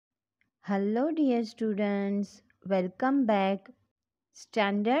Hello, dear students. Welcome back.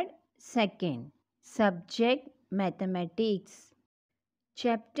 Standard 2nd. Subject Mathematics.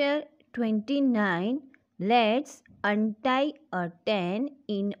 Chapter 29. Let's untie a 10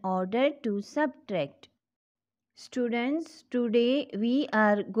 in order to subtract. Students, today we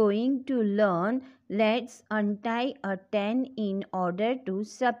are going to learn let's untie a 10 in order to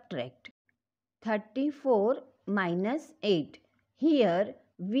subtract. 34 minus 8. Here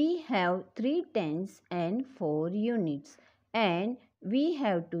we have 3 tens and 4 units and we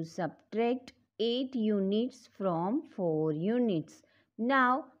have to subtract 8 units from 4 units.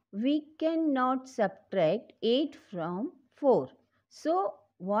 Now we cannot subtract 8 from 4. So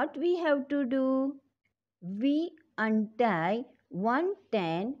what we have to do? We untie 1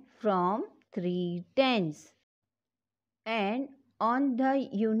 ten from 3 tens. And on the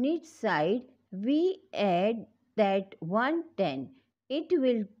unit side we add that 110. It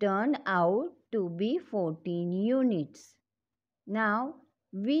will turn out to be 14 units. Now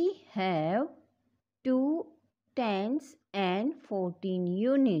we have 2 tens and 14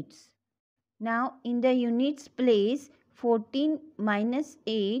 units. Now in the units place 14 minus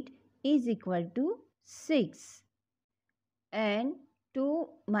 8 is equal to 6 and 2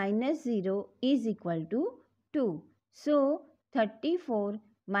 minus 0 is equal to 2. So 34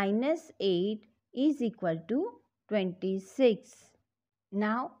 minus 8 is equal to 26.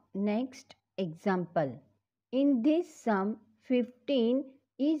 Now next example. In this sum 15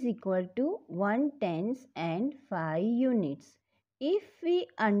 is equal to 1 tens and 5 units. If we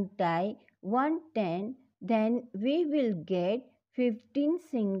untie 1 ten, then we will get 15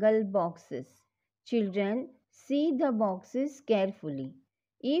 single boxes. Children, see the boxes carefully.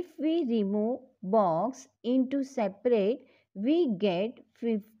 If we remove box into separate, we get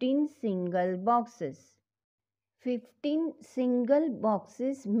 15 single boxes. 15 single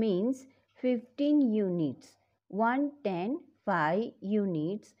boxes means 15 units. 1 10, 5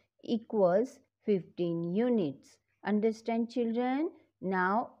 units equals 15 units. Understand, children?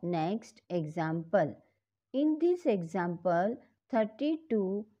 Now next example. In this example,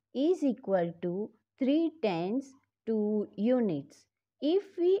 32 is equal to 3 tens, 2 units.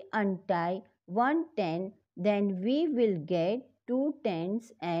 If we untie 1 ten, then we will get 2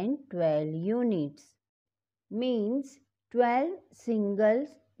 tens and 12 units. Means 12 single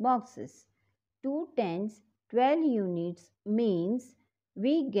boxes. 2 tens, 12 units means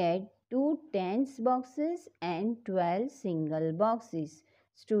we get 2 tens boxes and 12 single boxes.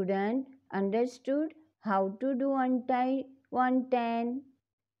 Student, understood how to do untie 1 ten?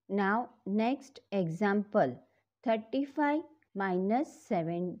 Now next example, 35 minus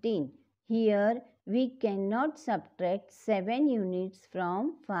 17. Here we cannot subtract 7 units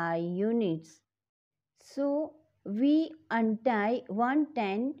from 5 units. So we untie 1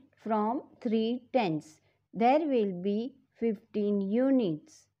 ten from 3 tens. There will be 15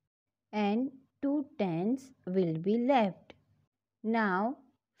 units and 2 tens will be left. Now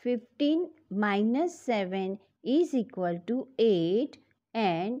 15 minus 7 is equal to 8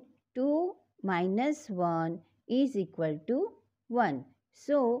 and 2 minus 1 is equal to 1.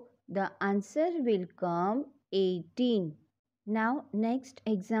 So the answer will come 18. Now next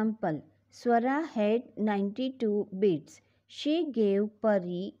example. Swara had 92 beads. She gave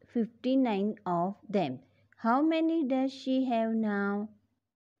Pari 59 of them. How many does she have now?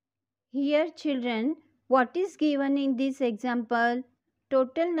 Here, children, what is given in this example?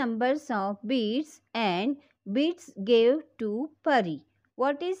 Total numbers of beads and beads gave to Pari.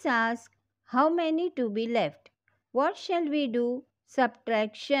 What is asked? How many to be left? What shall we do?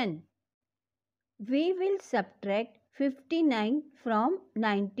 Subtraction. We will subtract 59 from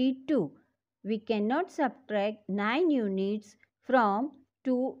 92. We cannot subtract 9 units from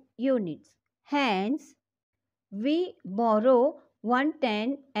 2 units. Hence, we borrow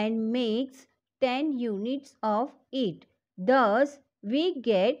 110 and makes 10 units of it. Thus, we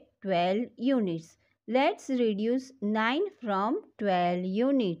get 12 units. Let's reduce 9 from 12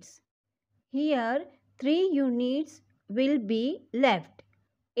 units. Here, 3 units will be left.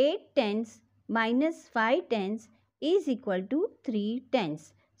 8 tenths minus 5 tenths is equal to 3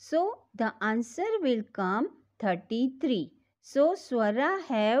 tenths. So, the answer will come 33. So, Swara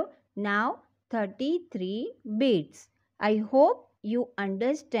have now 33 beads. I hope you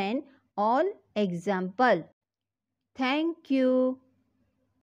understand all example. Thank you.